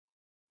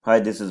Hi,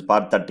 this is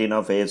part 13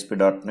 of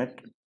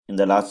ASP.NET. In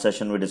the last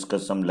session, we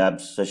discussed some lab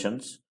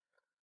sessions.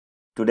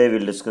 Today,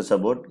 we'll discuss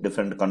about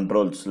different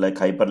controls like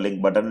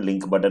hyperlink button,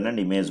 link button, and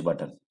image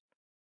button.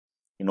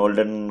 In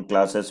olden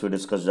classes, we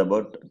discussed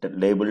about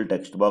label,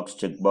 text box,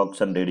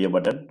 checkbox, and radio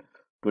button.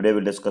 Today,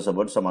 we'll discuss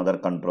about some other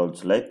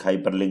controls like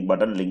hyperlink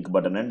button, link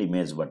button, and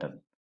image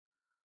button.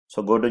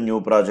 So, go to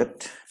new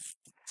project.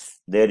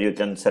 There, you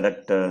can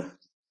select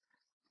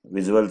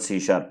Visual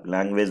C Sharp.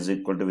 Language is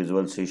equal to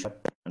Visual C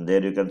Sharp. And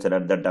there, you can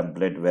select the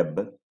template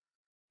web.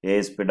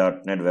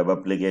 ASP.NET web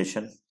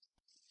application,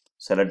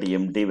 select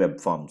empty web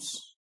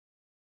forms,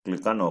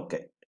 click on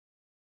OK.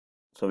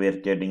 So we are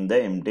getting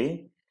the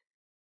empty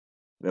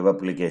web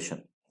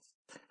application.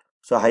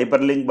 So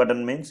hyperlink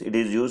button means it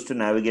is used to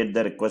navigate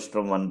the request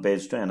from one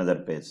page to another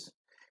page.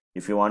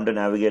 If you want to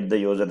navigate the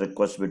user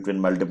request between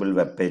multiple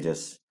web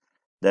pages,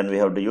 then we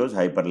have to use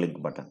hyperlink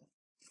button.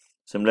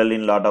 Similarly,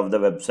 in a lot of the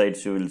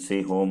websites you will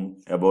see home,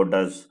 about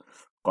us,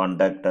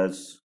 contact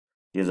us,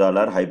 these all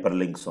are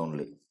hyperlinks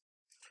only.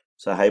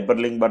 So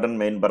hyperlink button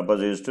main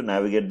purpose is to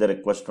navigate the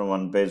request from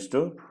one page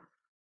to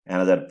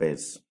another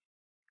page.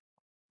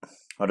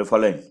 Are you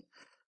following?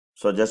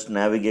 So just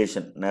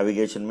navigation.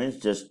 Navigation means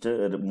just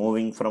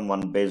moving from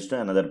one page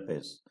to another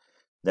page.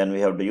 Then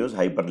we have to use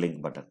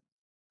hyperlink button.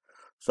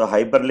 So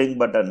hyperlink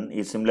button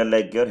is similar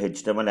like your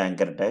HTML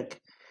anchor tag.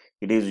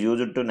 It is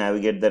used to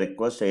navigate the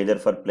request either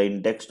for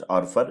plain text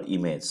or for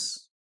image.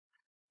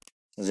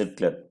 Is it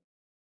clear?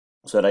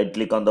 So right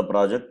click on the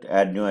project,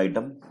 add new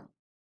item,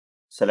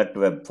 select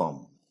web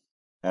form,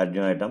 add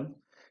new item.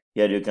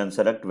 Here you can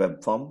select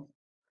web form,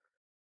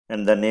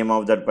 and the name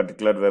of that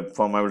particular web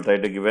form I will try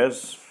to give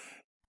as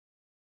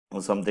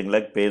something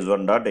like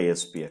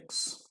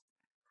page1.aspx.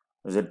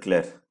 Is it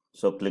clear?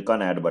 So click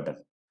on add button.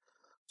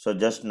 So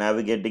just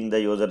navigating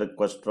the user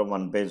request from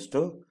one page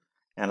to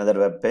another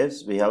web page,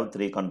 we have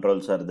three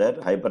controls are there: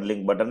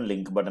 hyperlink button,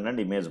 link button, and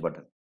image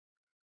button.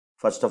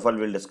 First of all,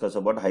 we'll discuss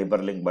about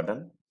hyperlink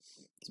button.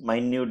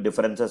 Minute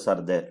differences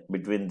are there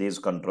between these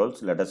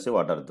controls. Let us see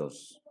what are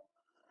those.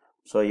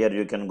 So here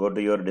you can go to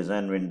your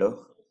design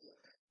window,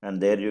 and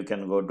there you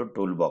can go to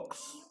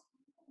toolbox.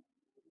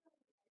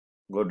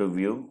 Go to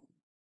view.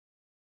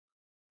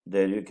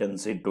 There you can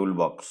see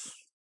toolbox,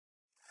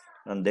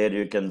 and there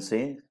you can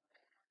see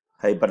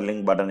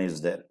hyperlink button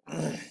is there.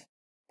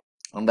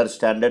 Under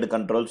standard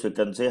controls, you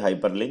can see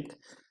hyperlink.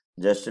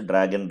 Just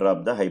drag and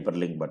drop the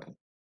hyperlink button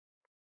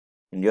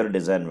in your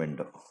design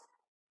window.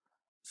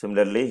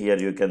 Similarly, here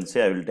you can see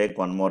I will take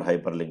one more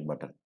hyperlink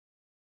button.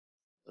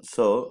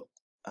 So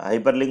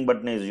hyperlink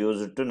button is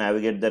used to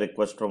navigate the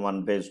request from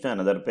one page to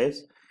another page,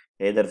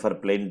 either for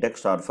plain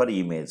text or for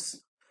image.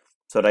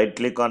 So right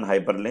click on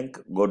hyperlink,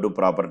 go to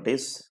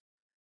properties.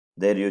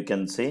 There you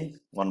can see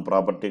one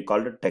property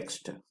called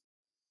text.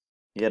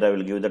 Here I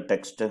will give the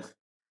text.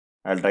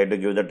 I'll try to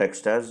give the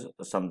text as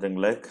something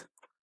like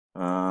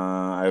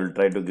I will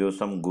try to give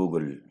some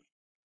Google.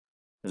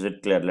 Is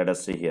it clear? Let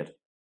us see here.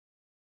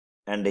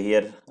 And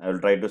here I will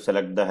try to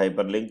select the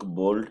hyperlink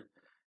bold,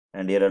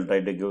 and here I'll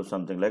try to give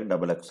something like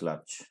XX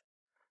large.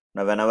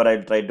 Now whenever I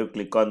try to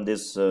click on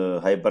this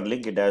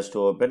hyperlink, it has to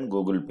open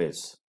Google page.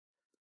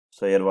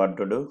 So here what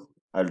to do?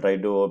 I'll try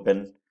to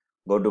open,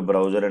 go to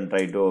browser and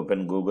try to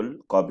open Google,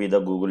 copy the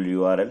Google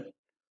URL,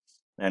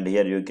 and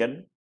here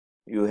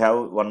you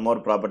have one more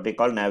property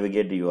called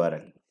navigate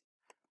URL.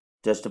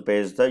 Just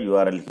paste the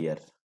URL here.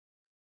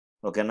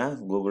 Okay, na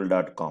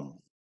google.com.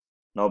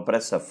 Now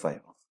press F5.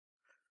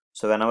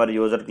 So whenever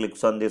user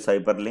clicks on this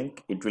hyperlink,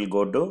 it will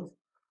go to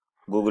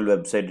Google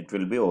website. It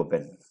will be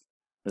open.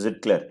 Is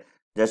it clear?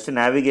 Just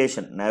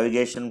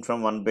navigation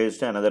from one page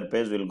to another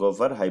page will go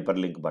for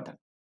hyperlink button.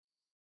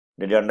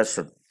 Did you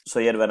understood?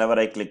 So here whenever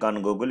I click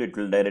on Google, it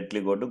will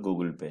directly go to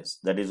Google page.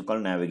 That is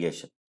called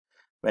navigation.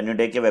 When you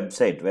take a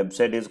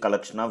website is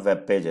collection of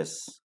web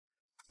pages.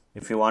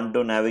 If you want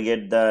to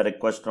navigate the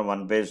request from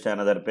one page to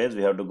another page,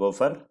 we have to go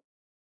for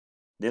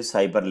this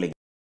hyperlink.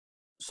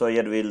 So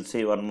here we will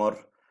see one more.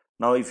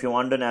 Now if you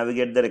want to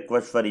navigate the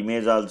request for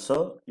image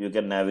also, you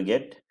can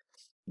navigate.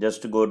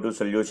 Just go to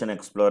Solution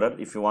Explorer.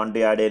 If you want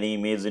to add any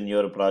image in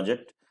your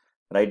project,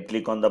 right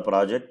click on the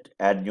project,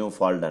 add new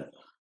folder.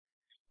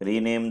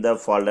 Rename the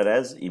folder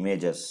as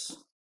images.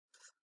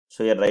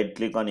 So here right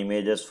click on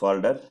images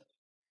folder,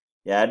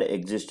 add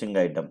existing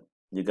item.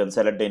 You can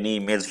select any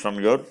image from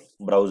your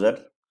browser.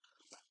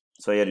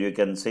 So here you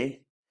can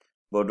see,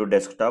 go to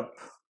desktop.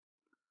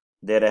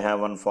 There I have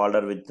one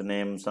folder with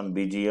name some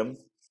BGM.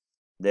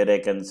 There I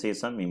can see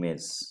some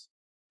image.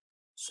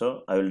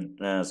 So I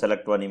will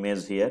select one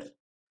image here.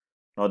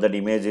 Now that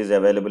image is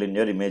available in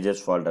your images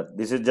folder.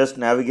 This is just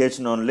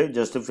navigation only.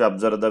 Just if you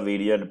observe the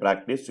video and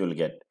practice, you will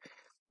get.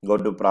 Go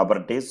to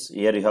properties.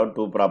 Here you have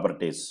two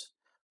properties.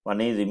 One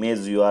is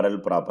image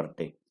URL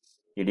property.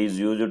 It is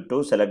used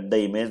to select the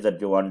image that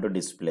you want to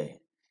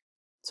display.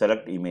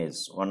 Select image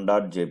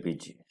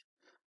 1.jpg.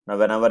 Now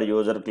whenever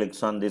user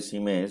clicks on this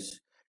image,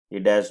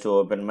 it has to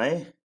open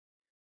my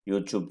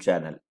YouTube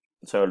channel.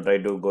 So I will try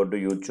to go to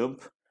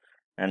YouTube,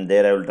 and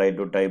there I will try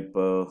to type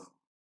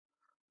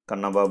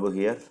Kannababu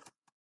here.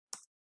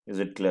 Is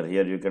it clear?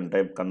 Here you can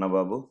type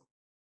Kannababu.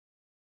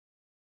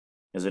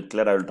 Is it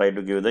clear? I will try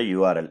to give the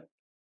URL.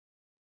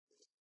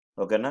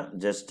 Okay, na?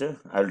 Just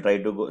I will try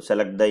to go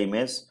select the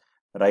image,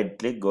 right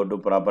click, go to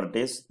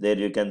properties. There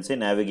you can see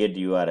navigate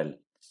URL.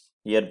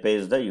 Here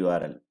paste the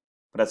URL.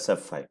 Press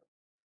F5.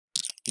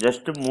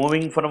 Just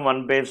moving from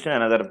one page to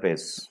another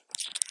page.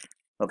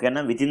 Okay,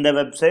 na? Within the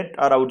website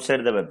or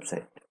outside the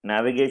website.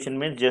 Navigation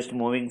means just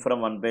moving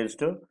from one page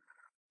to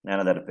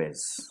another page.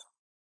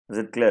 Is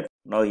it clear?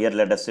 Now here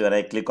let us see, when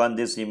I click on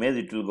this image,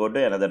 it will go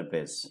to another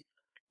page.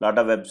 Lot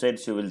of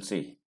websites you will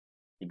see.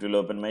 It will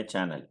open my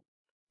channel.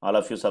 All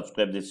of you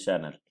subscribe this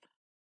channel.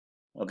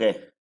 Okay.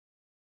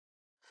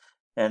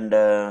 And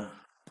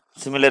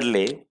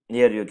similarly,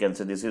 here you can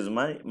see this is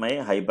my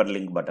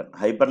hyperlink button.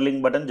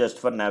 Hyperlink button just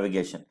for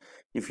navigation.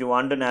 If you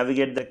want to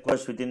navigate the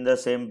request within the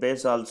same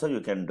page also you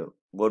can do.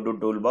 Go to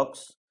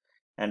toolbox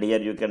and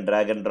here you can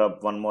drag and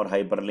drop one more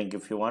hyperlink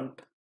if you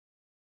want.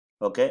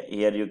 Okay,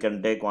 here you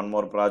can take one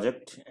more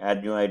project,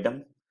 add new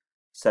item,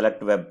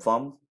 select web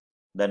form.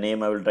 The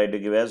name I will try to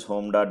give as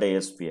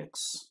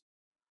home.aspx.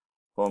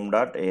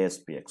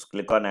 Home.aspx.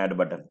 Click on add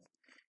button.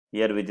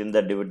 Here within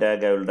the div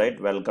tag I will write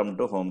welcome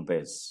to home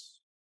page.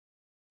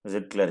 Is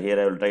it clear? Here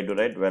I will try to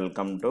write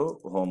welcome to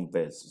home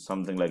page.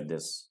 Something like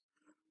this.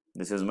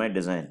 This is my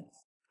design.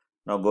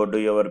 Now go to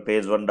your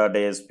page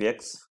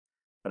 1.aspx.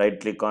 Right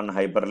click on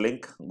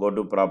hyperlink. Go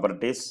to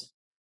properties.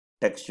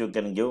 Text you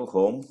can give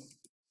home.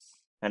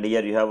 And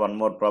here you have one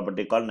more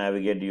property called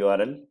navigate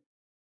URL.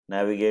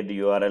 Navigate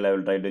URL I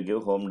will try to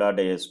give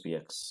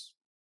home.aspx.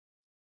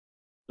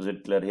 Is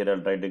it clear? Here I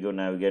will try to give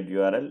navigate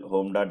URL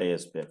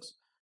home.aspx.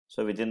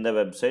 So within the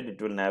website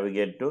it will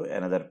navigate to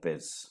another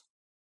page.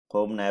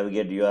 Home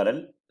navigate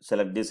URL.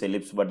 Select this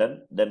ellipse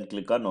button. Then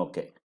click on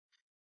OK.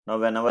 Now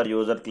whenever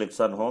user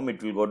clicks on home,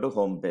 it will go to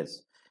home page.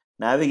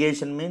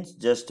 Navigation means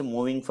just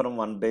moving from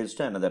one page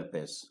to another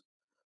page.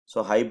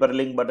 So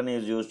hyperlink button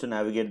is used to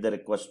navigate the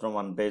request from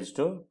one page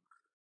to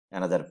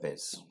another page.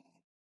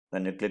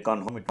 When you click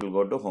on home, it will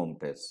go to home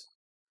page.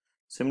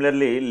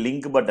 Similarly,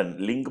 link button.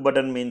 Link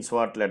button means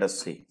what? Let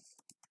us see.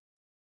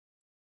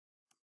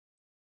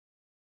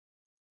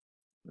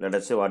 Let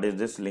us see what is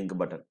this link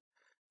button.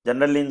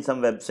 Generally, in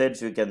some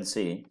websites, you can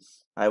see,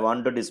 I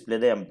want to display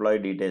the employee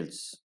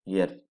details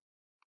here.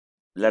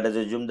 Let us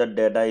assume that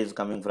data is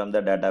coming from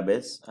the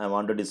database. I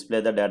want to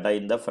display the data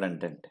in the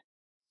front end.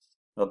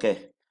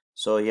 Okay.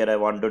 So here I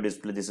want to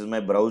display, this is my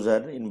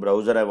browser. In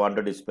browser, I want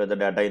to display the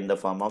data in the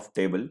form of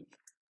table,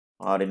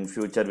 or in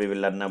future, we will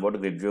learn about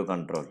grid view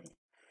control.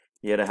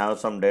 Here I have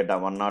some data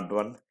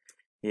 101.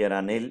 Here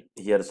Anil,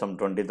 here some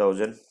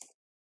 20,000.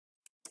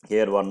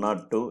 Here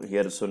 102.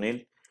 Here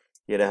Sunil.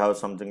 Here I have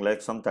something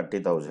like some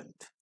 30,000.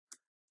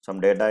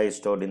 Some data is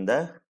stored in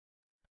the,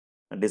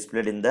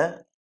 displayed in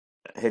the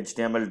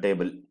HTML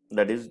table.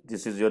 That is,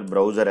 this is your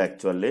browser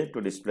actually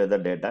to display the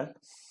data.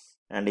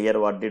 And here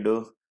what you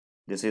do,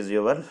 this is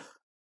your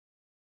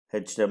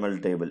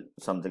HTML table,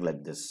 something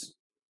like this.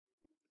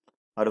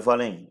 Are you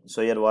following?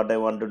 So here what I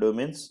want to do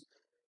means,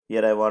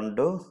 here I want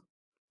to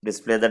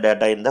display the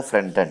data in the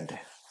front end.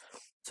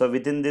 So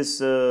within this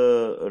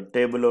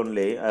table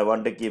only, I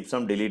want to keep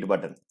some delete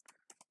button.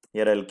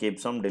 Here I'll keep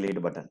some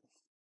delete button.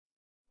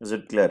 Is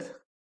it clear?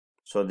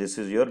 So this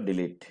is your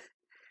delete.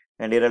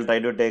 And here I'll try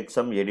to take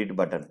some edit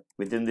button.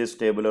 Within this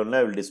table only,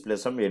 I will display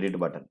some edit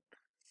button.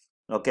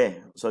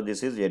 Okay, so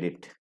this is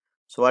edit.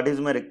 So what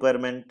is my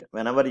requirement?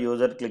 Whenever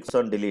user clicks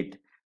on delete,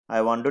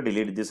 I want to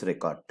delete this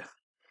record.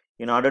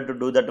 In order to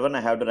do that one,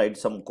 I have to write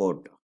some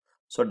code.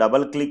 So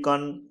double click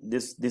on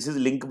this. This is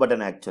link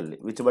button actually.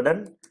 Which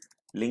button?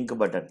 Link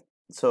button.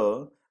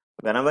 So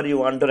whenever you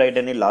want to write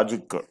any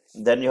logic code,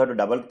 then you have to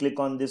double click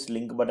on this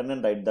link button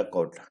and write the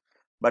code.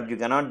 But you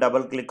cannot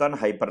double click on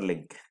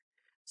hyperlink.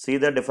 See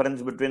the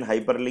difference between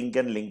hyperlink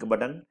and link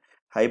button.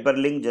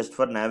 Hyperlink just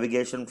for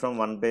navigation from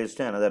one page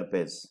to another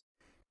page.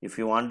 If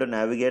you want to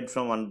navigate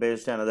from one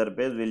page to another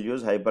page, we'll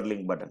use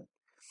hyperlink button.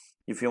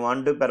 If you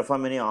want to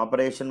perform any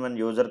operation when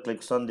user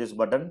clicks on this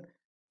button,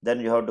 then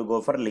you have to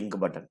go for link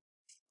button.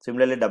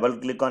 Similarly, double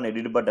click on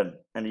edit button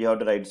and you have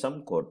to write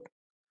some code.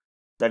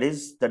 That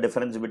is the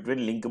difference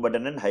between link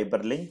button and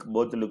hyperlink.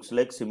 Both looks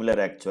like similar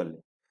actually.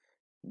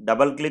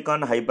 Double click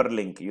on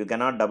hyperlink. You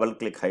cannot double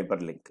click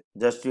hyperlink.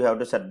 Just you have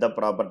to set the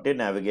property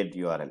navigate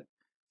URL.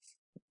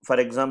 For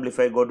example, if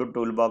I go to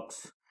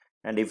toolbox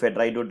and if I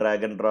try to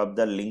drag and drop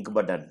the link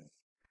button,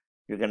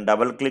 you can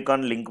double click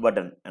on link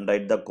button and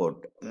write the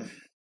code.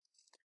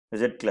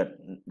 Is it clear?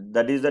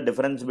 That is the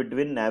difference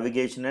between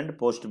navigation and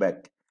post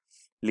back.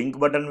 Link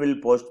button will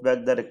post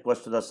back the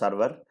request to the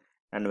server,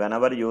 and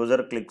whenever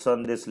user clicks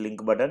on this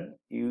link button,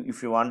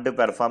 if you want to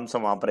perform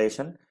some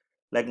operation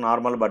like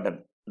normal button,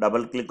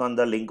 double click on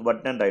the link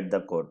button and write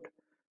the code.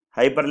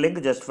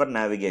 Hyperlink just for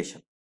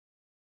navigation.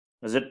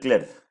 Is it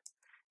clear?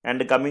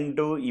 And coming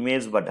to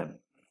image button,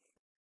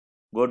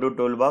 go to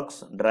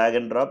toolbox, drag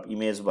and drop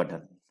image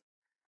button.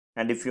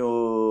 And if you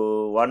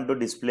want to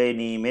display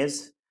any image,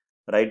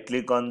 right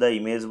click on the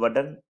image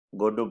button,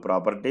 go to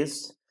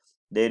properties.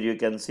 There you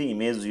can see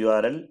image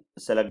URL,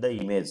 select the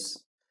image.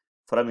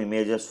 from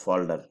images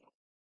folder.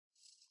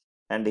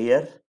 And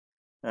here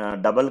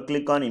double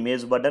click on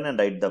image button and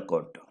write the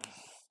code.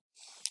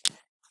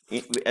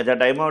 At the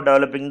time of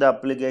developing the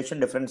application,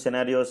 different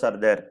scenarios are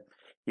there.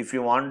 If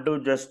you want to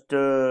just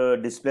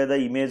display the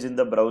image in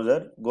the browser,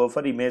 go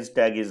for image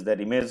tag is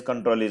there, image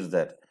control is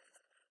there.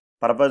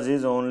 Purpose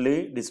is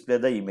only display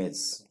the image.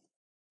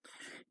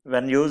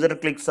 When user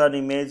clicks on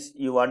image,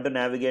 you want to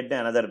navigate to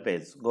another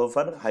page, go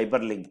for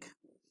hyperlink.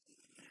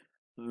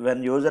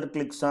 When user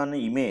clicks on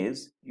image,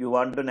 you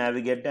want to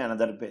navigate to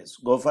another page,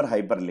 go for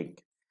hyperlink.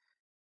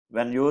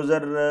 When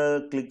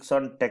user clicks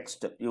on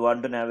text, you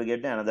want to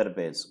navigate to another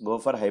page, go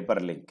for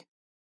hyperlink.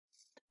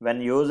 When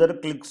user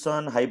clicks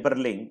on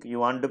hyperlink, you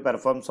want to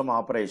perform some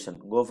operation,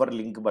 go for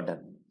link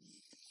button.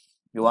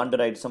 You want to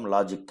write some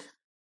logic.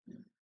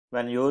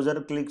 When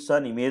user clicks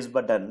on image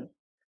button,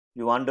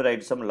 you want to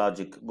write some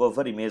logic, go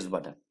for image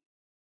button.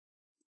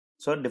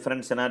 So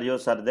different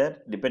scenarios are there.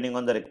 Depending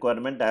on the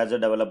requirement, as a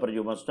developer,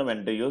 you must know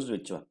when to use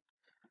which one.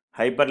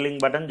 Hyperlink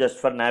button just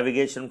for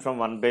navigation from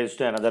one page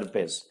to another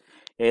page,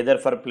 either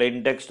for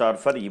plain text or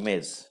for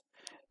image.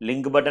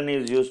 Link button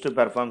is used to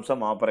perform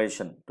some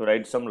operation, to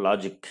write some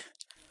logic.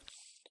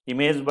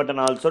 Image button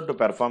also to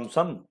perform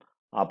some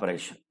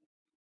operation.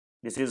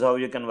 This is how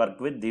you can work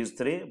with these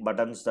three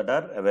buttons that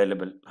are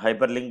available: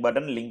 hyperlink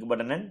button, link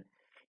button, and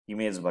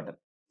image button.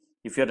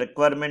 If your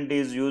requirement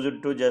is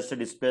used to just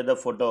display the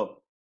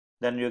photo,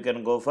 then you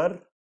can go for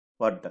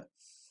what?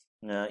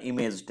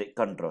 Image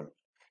control.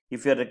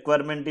 If your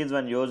requirement is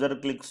when user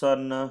clicks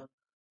on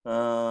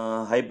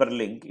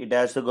hyperlink, it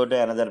has to go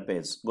to another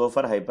page, go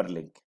for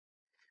hyperlink.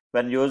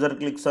 When user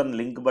clicks on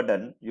link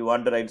button, you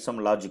want to write some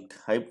logic.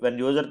 When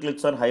user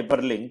clicks on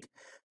hyperlink,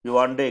 you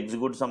want to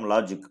execute some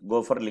logic,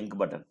 go for link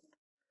button.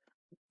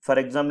 For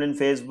example, in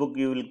Facebook,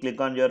 you will click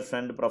on your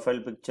friend profile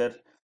picture,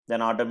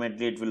 then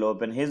automatically it will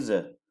open his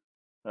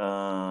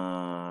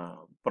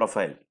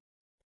profile.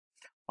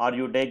 Or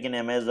you take in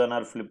Amazon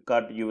or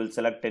Flipkart, you will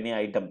select any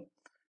item.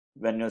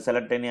 When you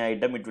select any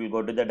item, it will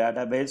go to the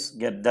database,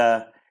 get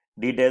the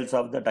details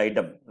of that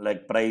item,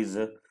 like price,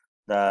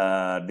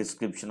 the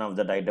description of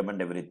that item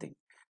and everything.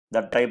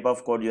 That type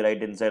of code you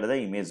write inside the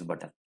image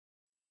button.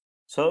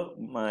 So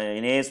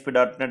in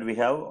ASP.NET, we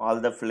have all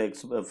the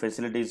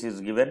facilities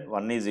is given.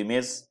 One is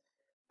image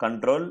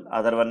control,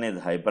 other one is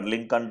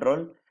hyperlink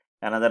control,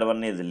 another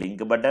one is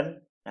link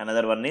button,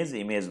 another one is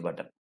image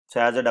button.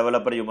 So as a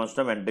developer, you must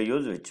know when to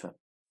use which one.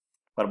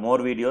 For more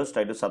videos,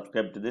 try to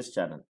subscribe to this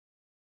channel.